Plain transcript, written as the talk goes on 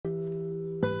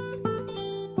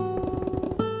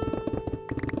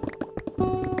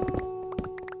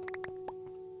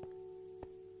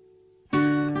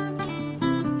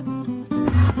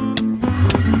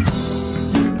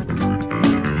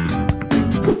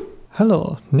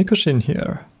Hello, Nikushin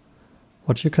here.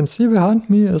 What you can see behind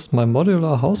me is my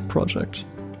Modular House project.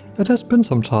 It has been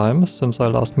some time since I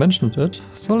last mentioned it,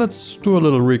 so let's do a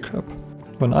little recap.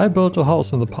 When I built a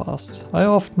house in the past, I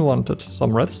often wanted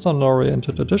some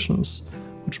redstone-oriented additions,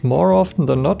 which more often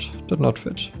than not did not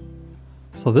fit.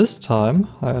 So this time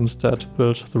I instead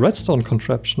built the redstone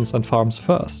contraptions and farms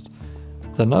first.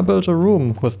 Then I built a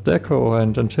room with deco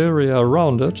and interior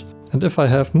around it, and if I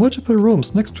have multiple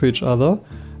rooms next to each other,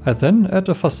 I then add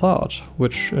a facade,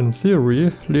 which in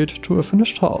theory lead to a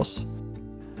finished house.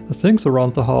 The things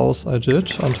around the house I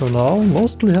did until now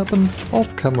mostly happened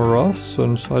off camera,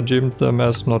 since I deemed them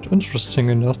as not interesting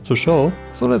enough to show,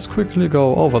 so let's quickly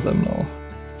go over them now.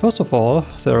 First of all,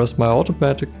 there is my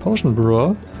automatic potion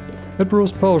brewer. It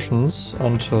brews potions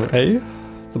until A,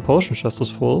 the potion chest is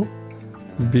full,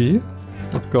 B,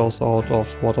 it goes out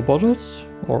of water bottles,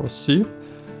 or C,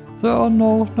 there are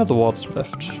no nether warts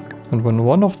left. And when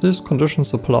one of these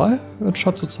conditions apply, it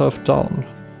shuts itself down.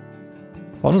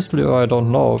 Honestly, I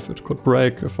don't know if it could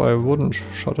break if I wouldn't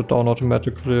shut it down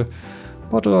automatically,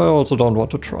 but I also don't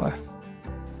want to try.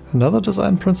 Another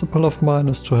design principle of mine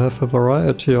is to have a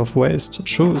variety of ways to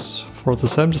choose for the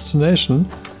same destination.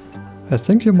 I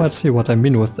think you might see what I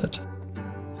mean with that.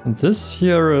 And this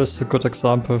here is a good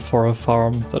example for a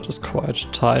farm that is quite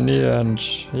tiny, and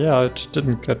yeah, it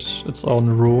didn't get its own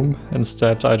room.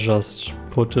 Instead I just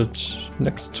put it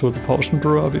next to the potion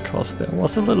brewer because there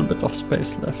was a little bit of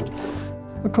space left.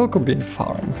 A cocoa bean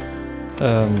farm.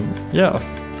 Yeah,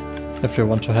 if you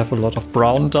want to have a lot of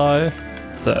brown dye,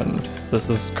 then this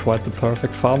is quite the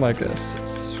perfect farm, I guess.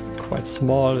 It's quite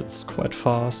small, it's quite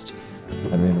fast.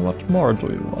 I mean, what more do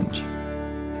you want?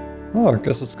 Oh, I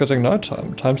guess it's getting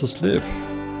nighttime, time to sleep.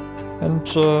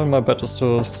 And my bed is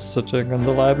still sitting in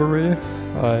the library.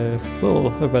 I will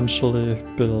eventually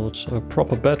build a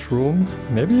proper bedroom,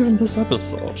 maybe even this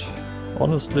episode.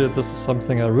 Honestly, this is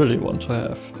something I really want to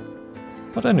have.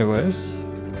 But anyways,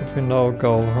 if we now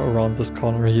go around this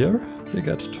corner here, we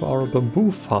get to our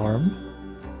bamboo farm.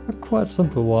 A quite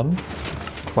simple one,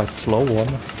 quite slow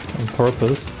one, on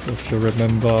purpose, if you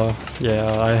remember.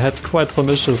 Yeah, I had quite some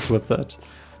issues with that.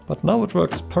 But now it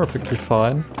works perfectly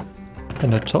fine,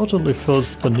 and it totally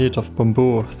fills the need of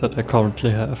bamboo that I currently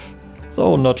have.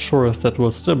 Though not sure if that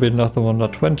will still be Nether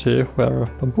 120, where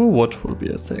bamboo wood will be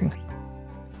a thing.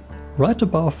 Right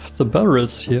above the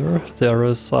barrels here, there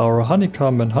is our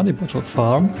honeycomb and honey bottle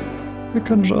farm. We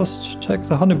can just take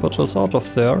the honey bottles out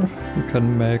of there, we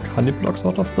can make honey blocks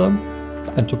out of them,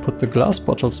 and to put the glass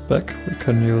bottles back, we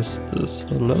can use this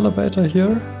little elevator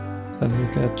here. Then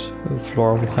we get a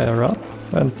floor higher up,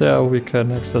 and there we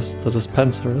can access the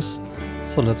dispensers.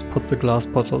 So let's put the glass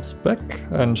bottles back,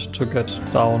 and to get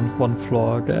down one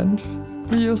floor again,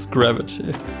 we use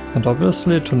gravity. And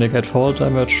obviously to negate fall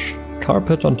damage,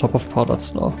 carpet on top of powdered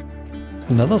snow.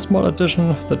 Another small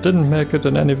addition that didn't make it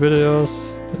in any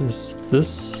videos is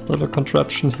this little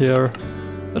contraption here.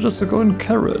 That is a golden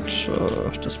carrot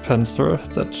dispenser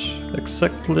that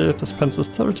exactly dispenses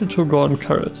 32 golden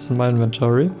carrots in my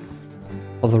inventory.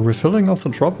 For the refilling of the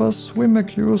droppers, we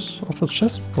make use of a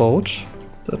chest boat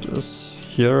that is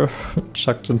here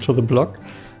chucked into the block.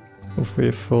 If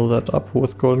we fill that up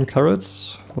with golden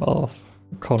carrots, well,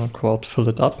 quote unquote fill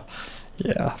it up.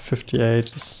 Yeah,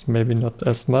 58 is maybe not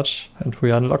as much, and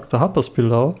we unlock the hoppers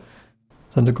below.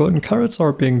 Then the golden carrots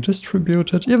are being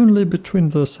distributed evenly between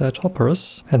the said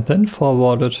hoppers and then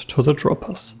forwarded to the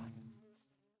droppers.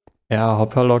 Yeah,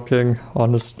 hopper locking,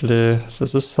 honestly,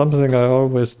 this is something I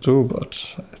always do,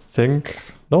 but I think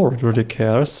no one really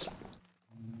cares.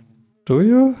 Do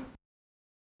you?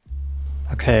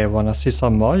 Okay, wanna see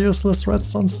some more useless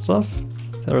redstone stuff?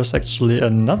 There is actually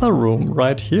another room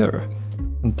right here.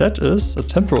 And that is a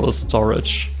temporal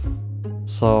storage.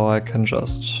 So I can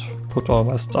just put all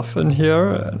my stuff in here,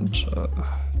 and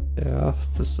yeah,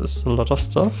 this is a lot of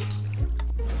stuff.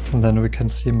 And then we can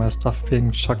see my stuff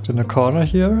being chucked in a corner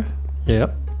here.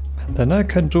 Yep. And then I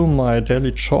can do my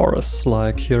daily chores,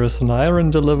 like here is an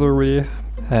iron delivery,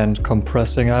 and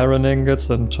compressing iron ingots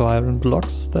into iron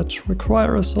blocks. That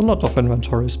requires a lot of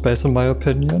inventory space in my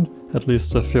opinion, at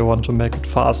least if you want to make it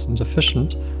fast and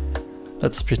efficient.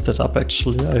 Let's speed that up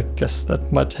actually, I guess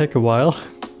that might take a while.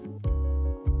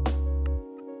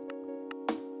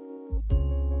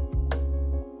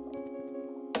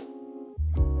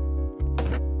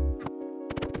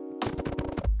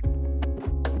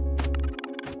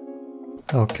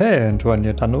 Okay, and when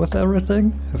you're done with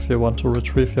everything, if you want to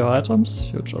retrieve your items,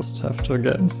 you just have to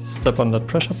again step on that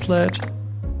pressure plate,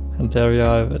 and there you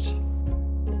have it.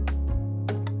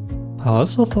 I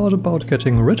also thought about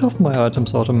getting rid of my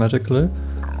items automatically,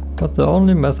 But the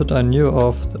only method I knew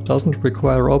of that doesn't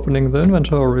require opening the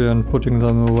inventory and putting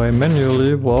them away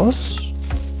manually was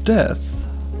death.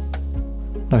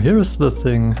 Now here is the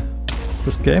thing.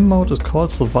 This game mode is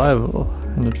called survival,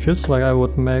 and it feels like I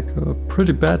would make a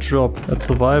pretty bad job at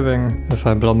surviving if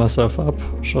I blow myself up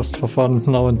just for fun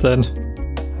now and then.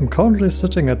 I'm currently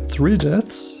sitting at 3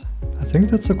 deaths. I think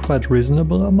that's a quite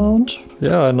reasonable amount.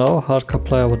 Yeah, I know, hardcore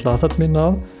player would laugh at me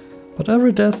now, but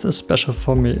every death is special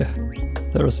for me.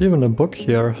 There is even a book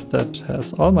here that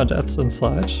has all my deaths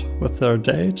inside, with their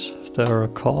date, their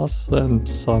cause and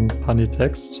some funny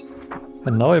text.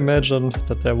 And now imagine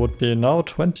that there would be now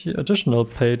 20 additional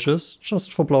pages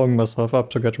just for blowing myself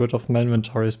up to get rid of my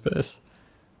inventory space.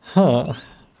 Huh,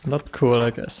 not cool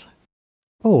I guess.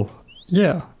 Oh,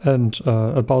 yeah, and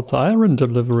about the iron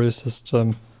delivery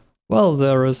system. Well,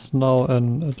 there is now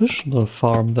an additional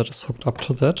farm that is hooked up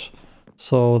to that.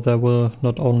 So there will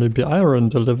not only be iron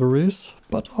deliveries,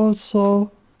 but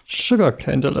also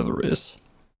sugarcane deliveries.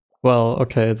 Well,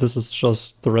 okay, this is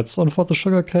just the redstone for the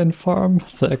sugarcane farm.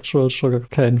 The actual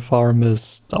sugarcane farm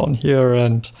is down here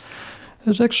and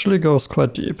it actually goes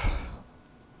quite deep.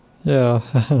 Yeah,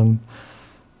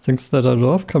 things that I do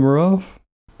off camera.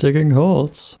 Digging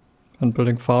holes and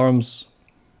building farms.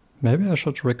 Maybe I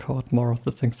should record more of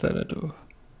the things that I do.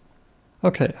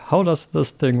 Okay, how does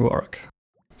this thing work?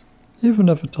 Even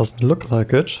if it doesn't look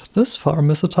like it, this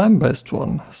farm is a time-based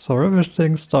one, so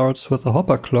everything starts with a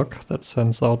hopper clock that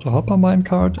sends out a hopper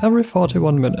minecart every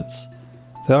 41 minutes.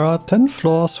 There are 10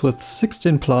 floors with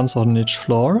 16 plants on each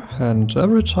floor, and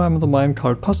every time the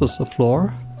minecart passes a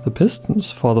floor, the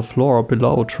pistons for the floor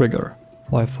below trigger.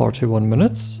 Why 41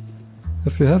 minutes?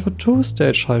 If you have a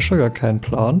 2-stage high sugarcane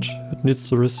plant, it needs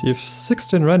to receive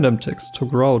 16 random ticks to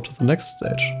grow to the next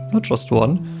stage, not just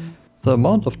one. The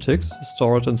amount of ticks is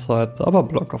stored inside the upper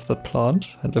block of that plant,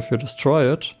 and if you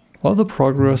destroy it, all the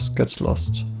progress gets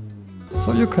lost.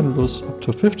 So you can lose up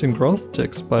to 15 growth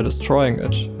ticks by destroying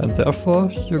it, and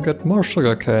therefore you get more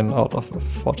sugarcane out of a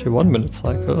 41-minute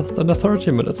cycle than a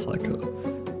 30-minute cycle.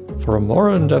 For a more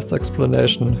in-depth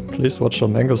explanation, please watch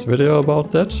Mango's video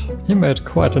about that. He made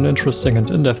quite an interesting and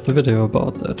in-depth video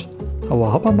about that.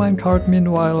 Our hopper minecart,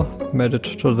 meanwhile, made it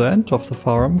to the end of the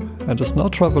farm and is now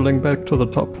traveling back to the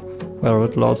top, where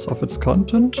it loads off its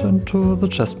content into the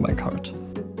chest minecart.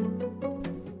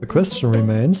 The question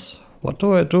remains, what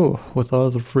do I do with all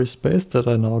the free space that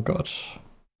I now got?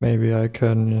 Maybe I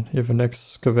can even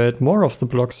excavate more of the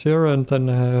blocks here and then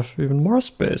have even more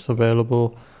space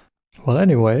available. Well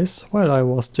anyways, while I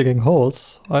was digging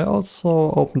holes, I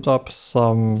also opened up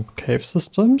some cave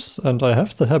systems, and I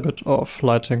have the habit of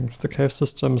lighting the cave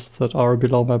systems that are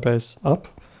below my base up.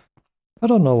 I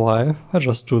don't know why, I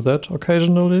just do that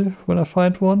occasionally when I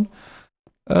find one.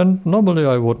 And normally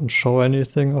I wouldn't show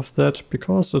anything of that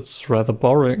because it's rather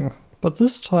boring. But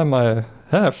this time I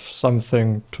have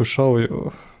something to show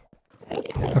you.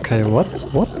 Okay, what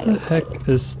the heck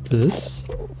is this?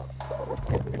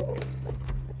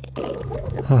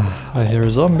 I hear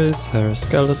zombies, I hear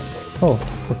skeleton. Oh,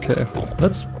 okay.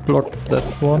 Let's block that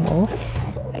one off.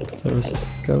 There is a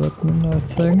skeleton, I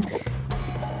think.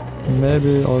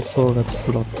 Maybe also let's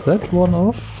block that one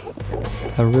off.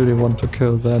 I really want to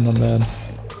kill the Enderman.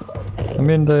 I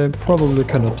mean, they probably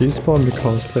cannot despawn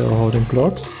because they are holding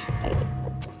blocks.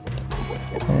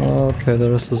 Okay,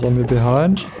 there is a zombie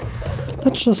behind.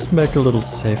 Let's just make a little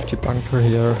safety bunker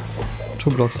here.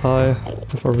 2 blocks high,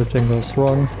 if everything goes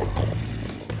wrong.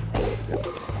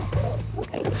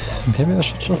 Maybe I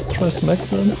should just try smack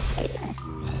them.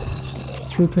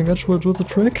 Sweeping edge will do the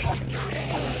trick.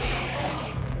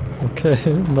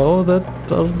 Okay, no, that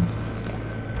doesn't...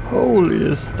 Holy,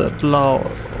 is that loud.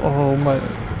 Oh my...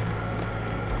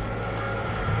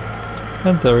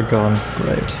 And they're gone.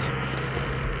 Great.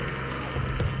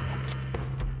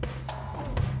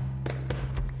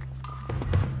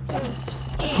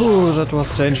 Ooh, that was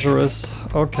dangerous.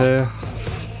 Okay.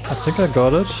 I think I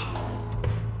got it.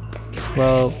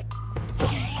 Well...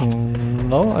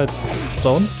 no, I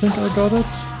don't think I got it.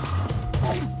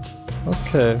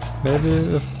 Okay,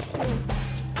 maybe if...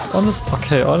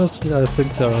 honestly, I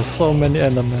think there are so many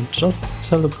Endermen just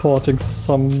teleporting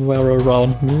somewhere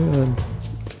around me, and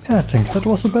yeah, I think that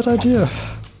was a bad idea.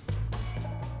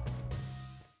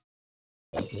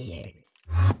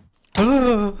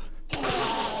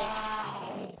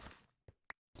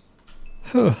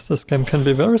 This game can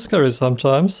be very scary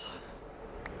sometimes.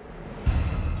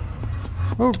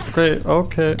 Okay,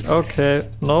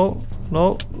 no,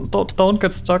 don't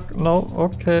get stuck, no,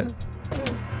 okay.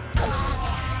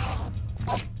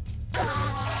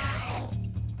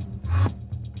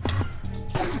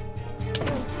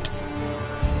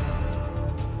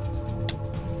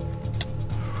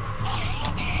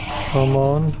 Come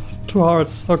on. 2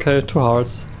 hearts. Okay, 2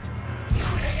 hearts.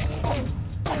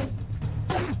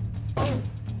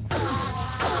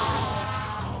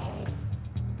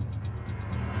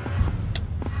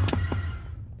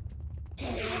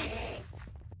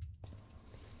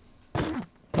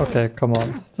 Okay, come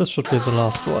on. This should be the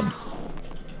last one.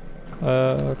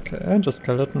 Okay, and a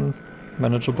skeleton.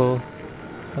 Manageable.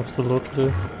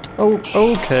 Absolutely. Oh,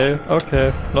 okay,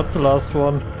 okay. Not the last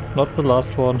one. Not the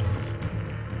last one.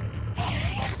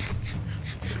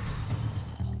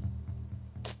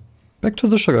 Back to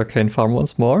the sugarcane farm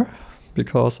once more,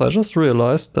 because I just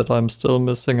realized that I'm still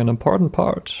missing an important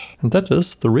part, and that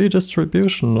is the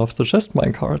redistribution of the chest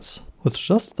minecarts. With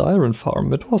just the iron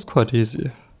farm it was quite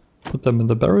easy. Put them in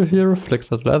the barrel here, flick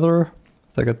that leather,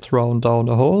 they get thrown down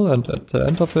a hole, and at the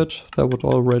end of it there would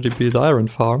already be the iron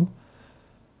farm.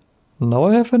 Now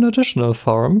I have an additional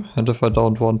farm, and if I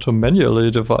don't want to manually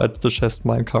divide the chest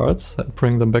minecarts and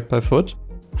bring them back by foot,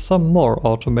 some more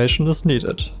automation is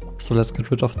needed. So let's get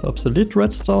rid of the obsolete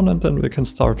redstone and then we can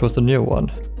start with a new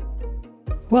one.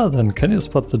 Well then, can you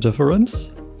spot the difference?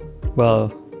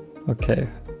 Well, okay,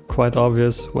 quite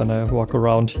obvious. When I walk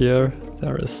around here,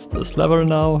 there is this lever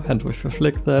now, and if you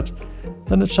flick that,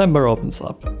 then a chamber opens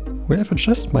up. We have a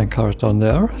chest minecart down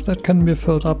there that can be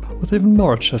filled up with even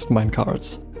more chest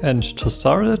minecarts. And to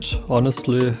start it,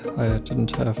 honestly, I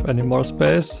didn't have any more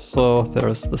space, so there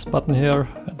is this button here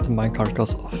and the minecart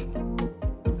goes off.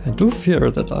 I do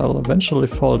fear that I'll eventually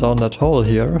fall down that hole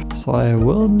here, so I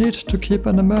will need to keep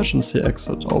an emergency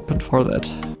exit open for that.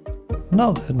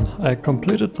 Now then, I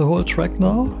completed the whole track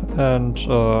now, and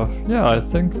yeah, I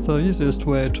think the easiest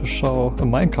way to show a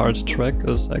minecart track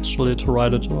is actually to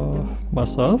ride it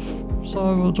myself, so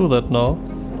I will do that now.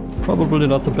 Probably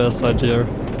not the best idea.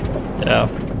 Yeah,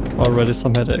 already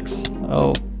some headaches.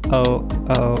 Oh,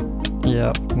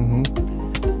 yeah,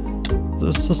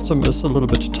 This system is a little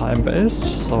bit time-based,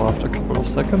 so after a couple of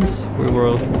seconds we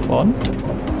will move on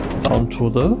down to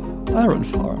the iron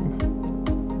farm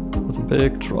with a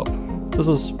big drop. This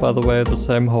is, by the way, the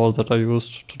same hole that I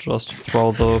used to just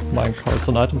throw the minecarts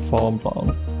in item form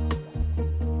down.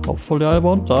 Hopefully I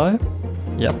won't die.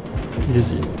 Yep,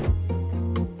 easy.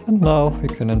 And now we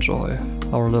can enjoy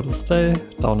our little stay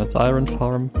down at the iron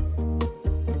farm.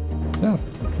 Yeah,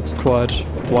 it's quite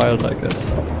wild, I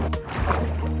guess.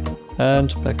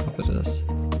 And back up it is.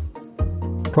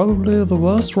 Probably the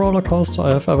worst roller coaster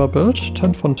I have ever built.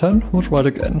 10 from 10, would ride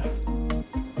again.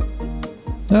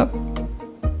 Yep.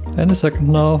 Any second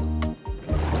now.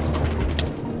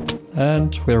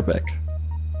 And we're back.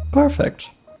 Perfect.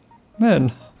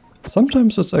 Man,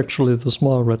 sometimes it's actually the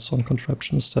small redstone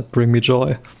contraptions that bring me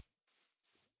joy.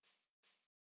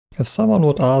 If someone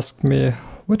would ask me,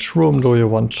 which room do you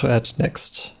want to add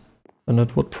next? Then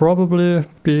it would probably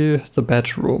be the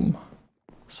bedroom.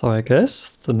 So I guess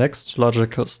the next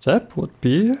logical step would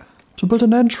be to build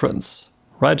an entrance,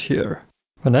 right here.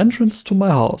 An entrance to my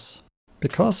house.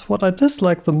 Because what I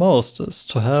dislike the most is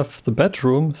to have the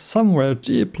bedroom somewhere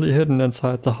deeply hidden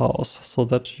inside the house, so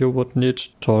that you would need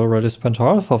to already spend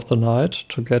half of the night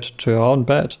to get to your own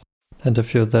bed. And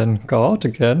if you then go out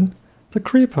again, the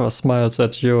creeper smiles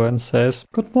at you and says,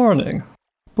 "Good morning."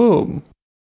 Boom.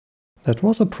 That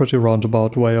was a pretty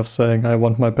roundabout way of saying I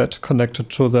want my bed connected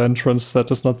to the entrance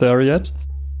that is not there yet.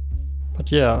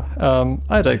 But yeah,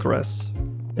 I digress.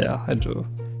 Yeah, I do.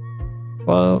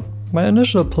 Well, my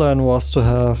initial plan was to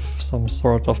have some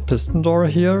sort of piston door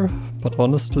here, but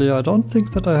honestly I don't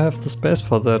think that I have the space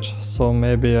for that, so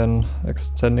maybe an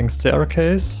extending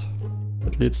staircase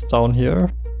that leads down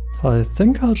here. I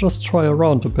think I'll just try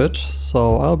around a bit,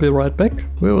 so I'll be right back.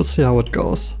 We will see how it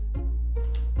goes.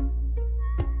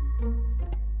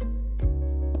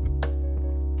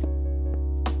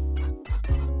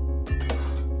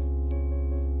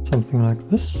 Something like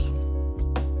this.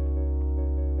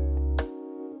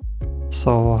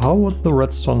 So how would the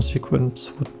redstone sequence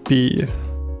would be?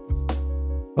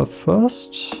 But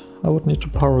first I would need to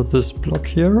power this block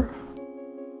here,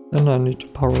 then I need to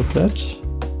power that,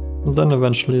 and then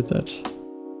eventually that.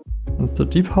 And the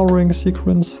depowering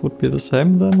sequence would be the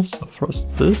same then, so first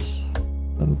this,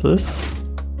 then this,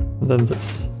 and then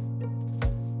this.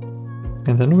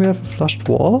 And then we have a flushed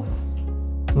wall.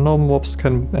 No mobs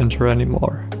can enter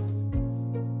anymore.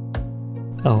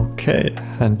 Okay,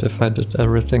 and if I did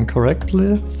everything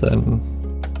correctly, then...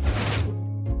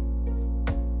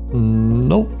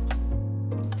 Nope.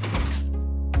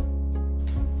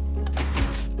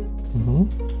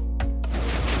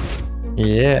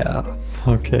 Yeah,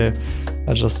 okay,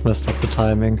 I just messed up the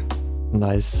timing.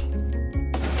 Nice.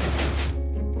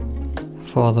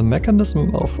 For the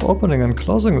mechanism of opening and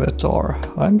closing that door,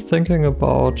 I'm thinking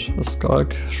about a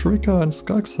Skulk Shrieker and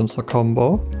Skulk Sensor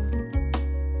combo.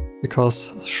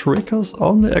 Because shriekers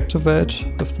only activate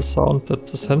if the sound that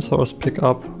the sensors pick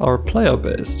up are player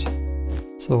based.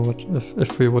 So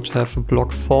if we would have a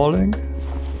block falling,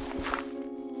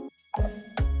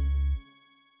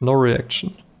 no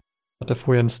reaction. But if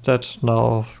we instead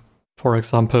now, for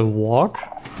example, walk,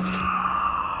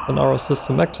 then our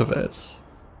system activates.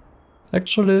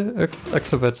 Actually, it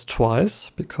activates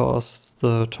twice, because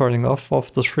the turning off of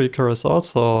the shrieker is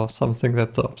also something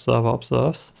that the observer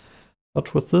observes.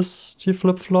 But with this T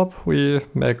flip-flop, we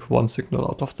make one signal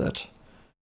out of that.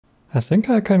 I think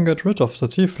I can get rid of the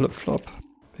T flip-flop,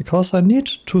 because I need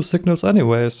two signals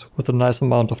anyways, with a nice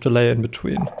amount of delay in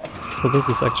between. So this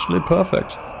is actually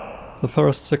perfect. The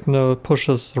first signal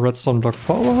pushes the redstone block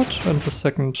forward, and the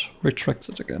second retracts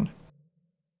it again.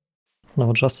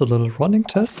 Now just a little running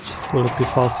test. Will it be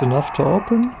fast enough to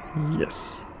open?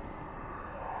 Yes.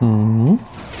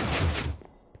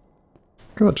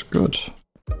 Good, good.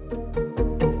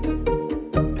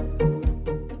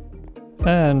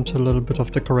 And a little bit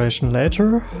of decoration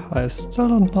later. I still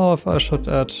don't know if I should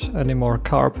add any more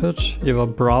carpet, either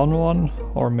brown one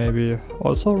or maybe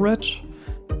also red.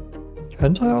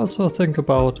 And I also think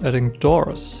about adding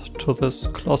doors to this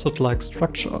closet-like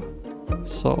structure.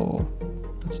 So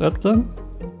let's add them.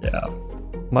 Yeah,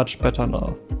 much better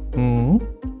now.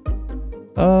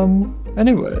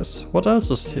 Anyways, what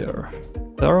else is here?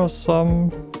 There are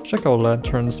some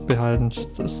jack-o'-lanterns behind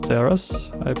the stairs.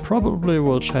 I probably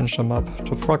will change them up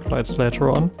to frog lights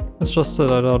later on. It's just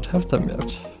that I don't have them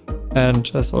yet. And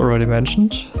as already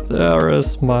mentioned, there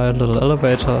is my little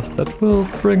elevator that will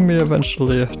bring me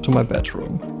eventually to my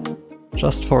bedroom.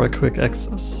 Just for a quick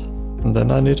access. And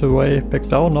then I need a way back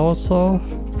down also.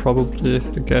 Probably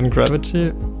again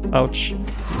gravity. Ouch.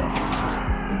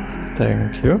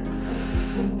 Thank you.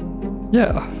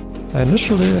 Yeah. I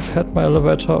initially had my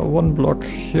elevator one block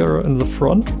here in the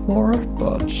front more,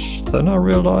 but then I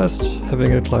realized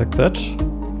having it like that,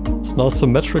 it's now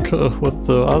symmetrical with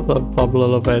the other bubble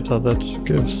elevator that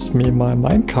gives me my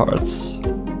minecarts,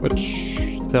 which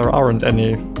there aren't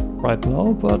any right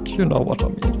now, but you know what I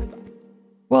mean.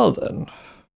 Well then,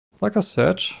 like I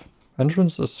said,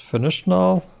 entrance is finished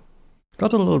now.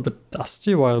 Got a little bit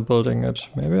dusty while building it.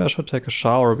 Maybe I should take a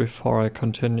shower before I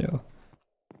continue.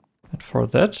 And for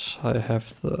that, I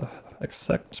have the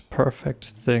exact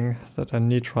perfect thing that I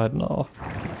need right now.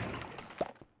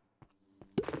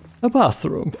 A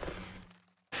bathroom.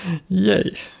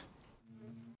 Yay.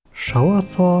 Shower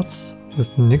thoughts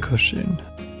with Nikushin.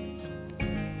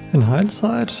 In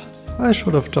hindsight, I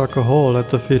should have dug a hole at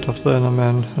the feet of the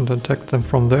Enderman and attacked them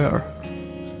from there.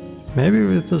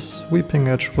 Maybe this weeping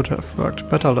edge would have worked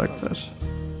better like that.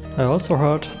 I also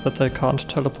heard that they can't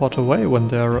teleport away when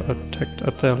they are attacked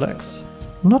at their legs.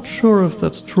 Not sure if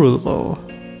that's true though.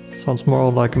 Sounds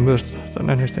more like a myth than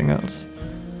anything else.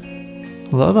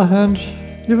 On the other hand,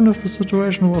 even if the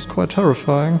situation was quite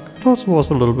terrifying, it also was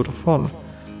a little bit of fun.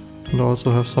 And I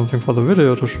also have something for the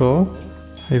video to show.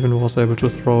 I even was able to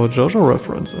throw a JoJo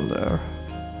reference in there.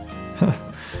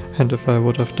 And if I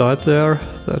would have died there,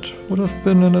 that would have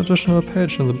been an additional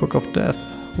page in the Book of Death,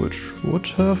 which would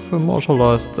have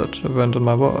immortalized that event in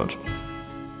my world.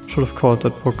 Should have called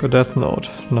that book a Death Note,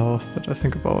 now that I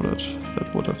think about it.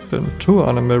 That would have been 2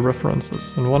 anime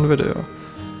references in one video.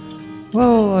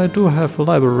 Well, I do have a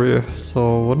library,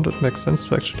 so wouldn't it make sense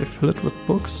to actually fill it with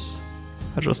books?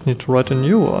 I just need to write a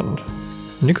new one.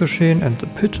 Nikushin and the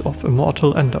Pit of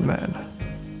Immortal Enderman.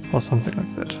 Or something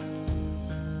like that.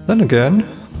 Then again,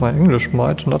 my English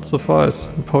might not suffice,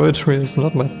 and poetry is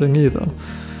not my thing either.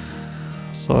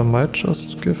 So I might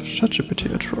just give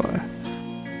ChatGPT a try.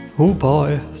 Oh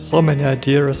boy, so many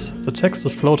ideas, the text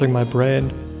is floating in my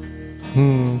brain.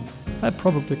 I'd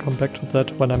probably come back to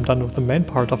that when I'm done with the main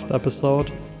part of the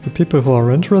episode. The people who are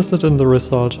interested in the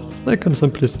result, they can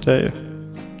simply stay.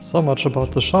 So much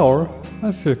about the shower,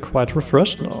 I feel quite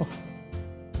refreshed now.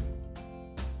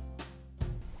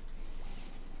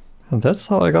 And that's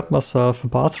how I got myself a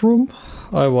bathroom.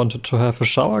 I wanted to have a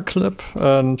shower clip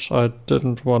and I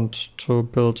didn't want to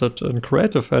build it in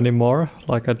creative anymore,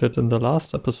 like I did in the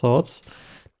last episodes.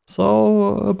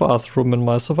 So a bathroom in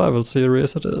my survival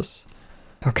series it is.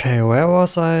 Okay, where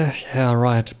was I? Yeah,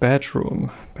 right, bedroom.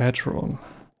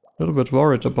 A little bit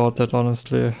worried about that,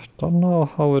 honestly. Don't know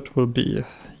how it will be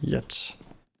yet.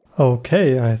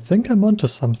 Okay, I think I'm onto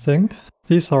something.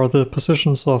 These are the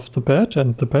positions of the bed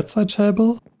and the bedside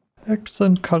table.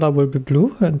 Accent color will be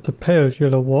blue and the pale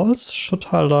yellow walls should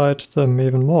highlight them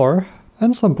even more.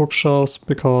 And some bookshelves,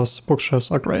 because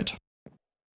bookshelves are great.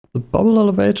 The bubble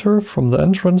elevator from the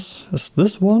entrance is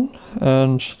this one,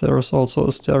 and there is also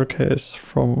a staircase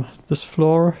from this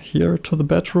floor here to the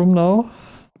bedroom now.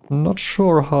 I'm not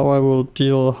sure how I will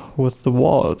deal with the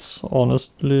walls,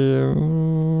 honestly.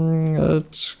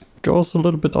 It goes a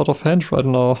little bit out of hand right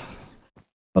now,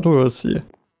 but we will see.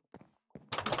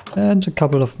 And a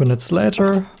couple of minutes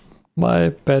later, my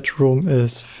bedroom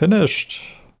is finished.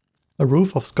 A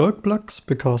roof of sculk blocks,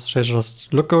 because they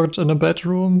just look good in a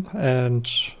bedroom, and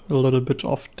a little bit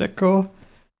of deco.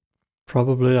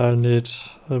 Probably I'll need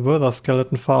a wither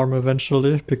skeleton farm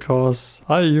eventually, because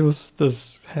I use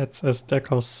these heads as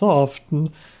deco so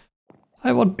often.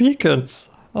 I want beacons!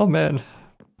 Oh man.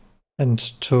 And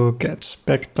to get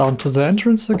back down to the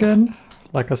entrance again,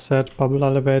 like I said, bubble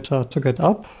elevator to get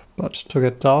up, but to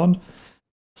get down,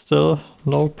 still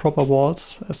no proper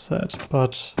walls as said,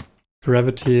 but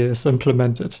gravity is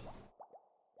implemented.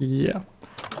 Yeah.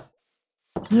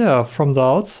 Yeah, from the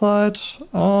outside,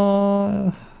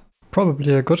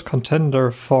 probably a good contender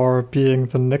for being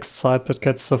the next site that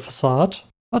gets a facade.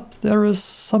 But there is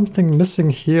something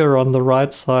missing here on the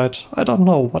right side. I don't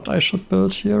know what I should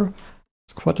build here.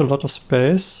 It's quite a lot of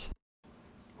space.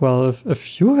 Well,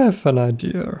 if you have an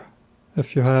idea,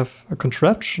 if you have a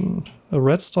contraption, a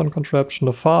redstone contraption,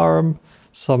 a farm,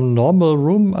 some normal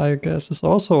room, I guess, is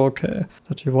also okay,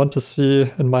 that you want to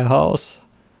see in my house,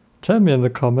 tell me in the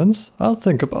comments. I'll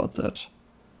think about that.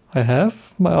 I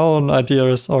have my own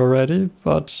ideas already,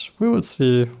 but we will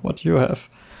see what you have.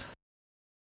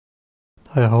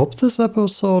 I hope this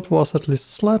episode was at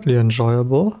least slightly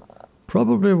enjoyable.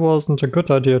 Probably wasn't a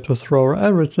good idea to throw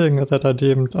everything that I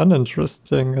deemed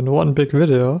uninteresting in one big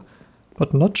video,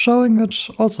 but not showing it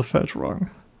also felt wrong.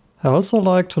 I also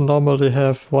like to normally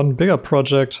have one bigger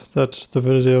project that the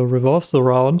video revolves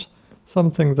around,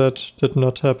 something that did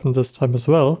not happen this time as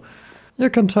well. You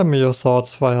can tell me your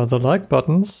thoughts via the like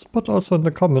buttons, but also in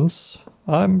the comments.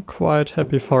 I'm quite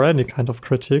happy for any kind of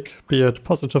critique, be it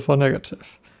positive or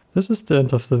negative. This is the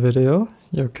end of the video.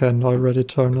 You can already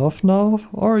turn off now,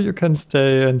 or you can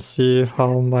stay and see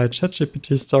how my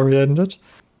ChatGPT story ended.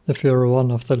 If you're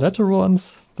one of the latter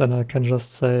ones, then I can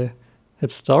just say,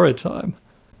 it's story time.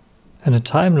 In a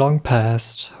time long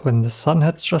past, when the sun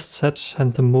had just set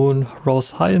and the moon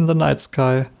rose high in the night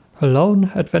sky, a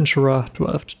lone adventurer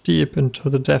delved deep into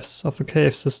the depths of a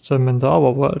cave system in the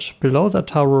overworld below the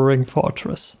towering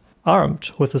fortress. Armed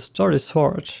with a sturdy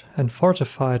sword and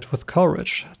fortified with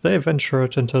courage, they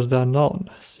ventured into the unknown,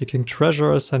 seeking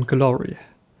treasures and glory.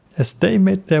 As they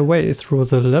made their way through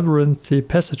the labyrinthy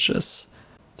passages,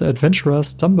 the adventurers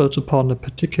stumbled upon a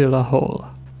particular hole.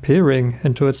 Peering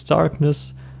into its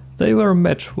darkness, they were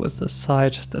met with a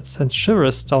sight that sent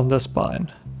shivers down their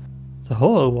spine. The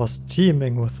hole was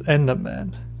teeming with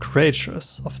Enderman,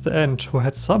 creatures of the end who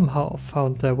had somehow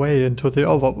found their way into the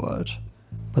overworld.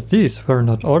 But these were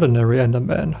not ordinary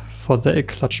Endermen, for they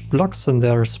clutched blocks in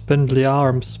their spindly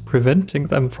arms, preventing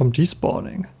them from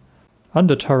despawning.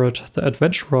 Undeterred, the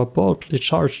adventurer boldly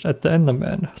charged at the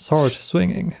Enderman, sword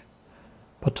swinging.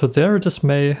 But to their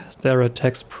dismay, their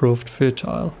attacks proved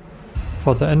futile,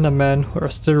 for the Endermen were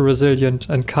still resilient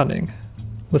and cunning.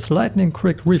 With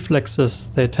lightning-quick reflexes,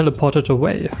 they teleported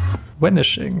away,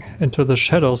 vanishing into the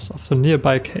shadows of the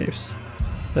nearby caves.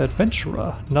 The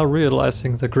adventurer, now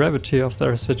realizing the gravity of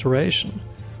their situation,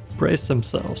 braced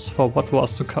themselves for what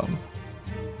was to come.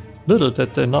 Little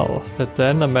did they know that the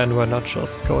Endermen were not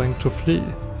just going to flee,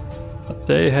 but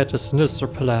they had a sinister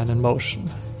plan in motion.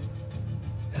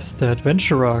 As the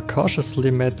adventurer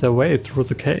cautiously made their way through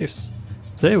the caves,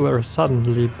 they were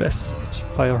suddenly bested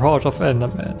by a horde of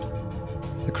Endermen.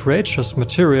 The creatures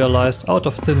materialized out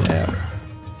of thin air,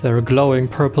 their glowing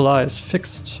purple eyes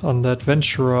fixed on the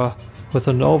adventurer with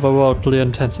an overworldly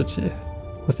intensity.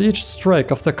 With each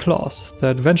strike of their claws, the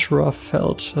adventurer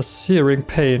felt a searing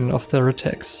pain of their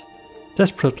attacks.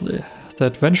 Desperately, the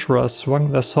adventurers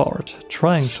swung their sword,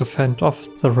 trying to fend off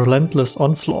the relentless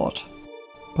onslaught.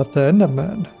 But the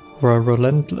Endermen were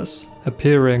relentless,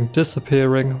 appearing,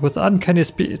 disappearing with uncanny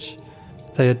speed.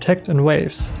 They attacked in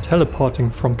waves,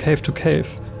 teleporting from cave to cave,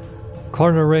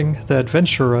 cornering the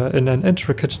adventurer in an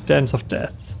intricate dance of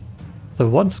death. The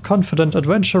once confident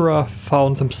adventurer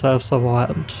found themselves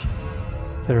overwhelmed.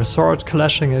 Their sword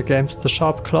clashing against the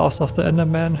sharp claws of the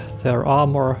Enderman, their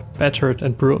armor battered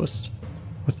and bruised.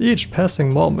 With each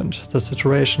passing moment, the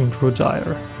situation grew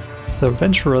dire. The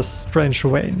adventurer's strength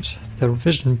waned, their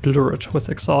vision blurred with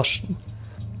exhaustion.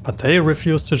 But they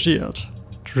refused to yield,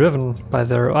 driven by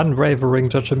their unwavering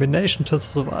determination to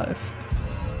survive.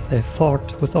 They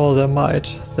fought with all their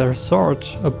might, their sword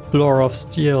a blur of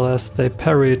steel as they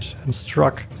parried and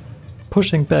struck,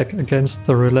 pushing back against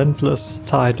the relentless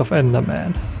tide of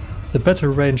Enderman. The battle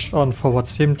raged on for what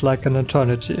seemed like an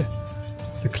eternity.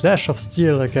 The clash of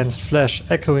steel against flesh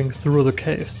echoing through the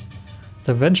caves.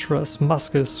 The adventurers'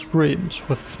 muscles screamed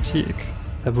with fatigue,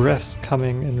 their breaths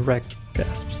coming in ragged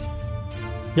gasps.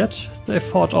 Yet they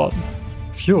fought on,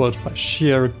 fueled by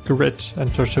sheer grit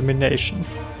and determination.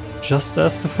 Just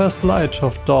as the first light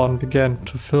of dawn began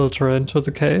to filter into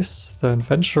the caves, the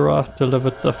adventurer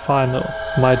delivered the final,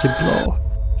 mighty blow,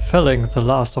 felling the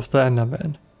last of the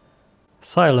Endermen.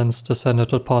 Silence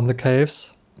descended upon the caves,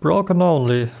 broken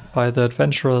only by the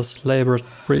adventurers' labored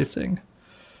breathing.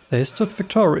 They stood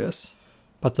victorious,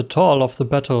 but the toll of the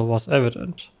battle was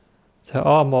evident. Their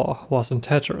armor was in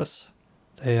tatters,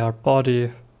 their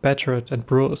body battered and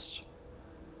bruised.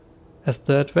 As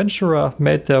the adventurer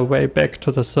made their way back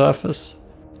to the surface,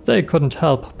 they couldn't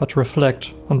help but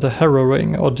reflect on the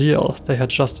harrowing ordeal they had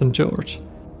just endured.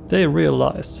 They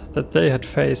realized that they had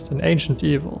faced an ancient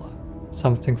evil,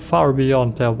 something far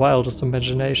beyond their wildest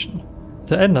imagination.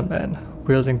 The Enderman,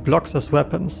 wielding blocks as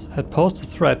weapons, had posed a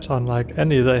threat unlike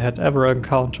any they had ever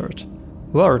encountered.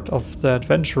 Word of the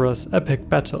adventurers' epic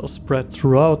battle spread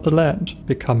throughout the land,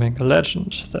 becoming a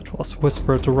legend that was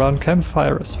whispered around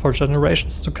campfires for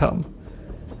generations to come.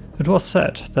 It was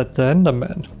said that the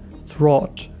Endermen,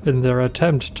 thwarted in their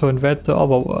attempt to invade the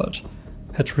overworld,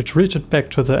 had retreated back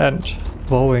to the end,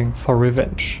 vowing for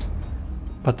revenge.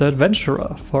 But the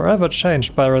adventurer, forever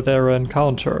changed by their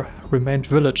encounter, remained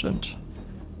vigilant.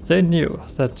 They knew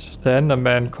that the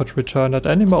Enderman could return at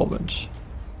any moment,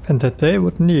 and that they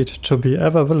would need to be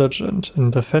ever vigilant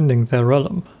in defending their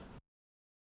realm.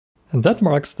 And that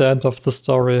marks the end of the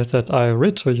story that I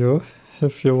read to you.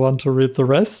 If you want to read the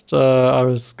rest, I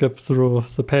will skip through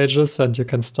the pages and you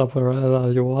can stop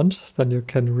wherever you want, then you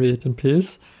can read in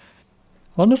peace.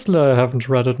 Honestly, I haven't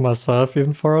read it myself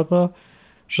even further.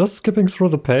 Just skipping through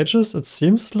the pages, it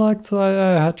seems like the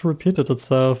AI had repeated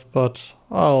itself, but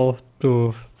I'll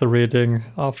do the reading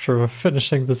after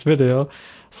finishing this video,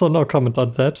 so no comment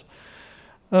on that.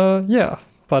 Yeah,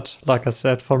 but like I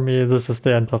said, for me this is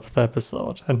the end of the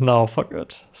episode, and now for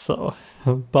good. So,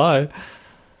 bye!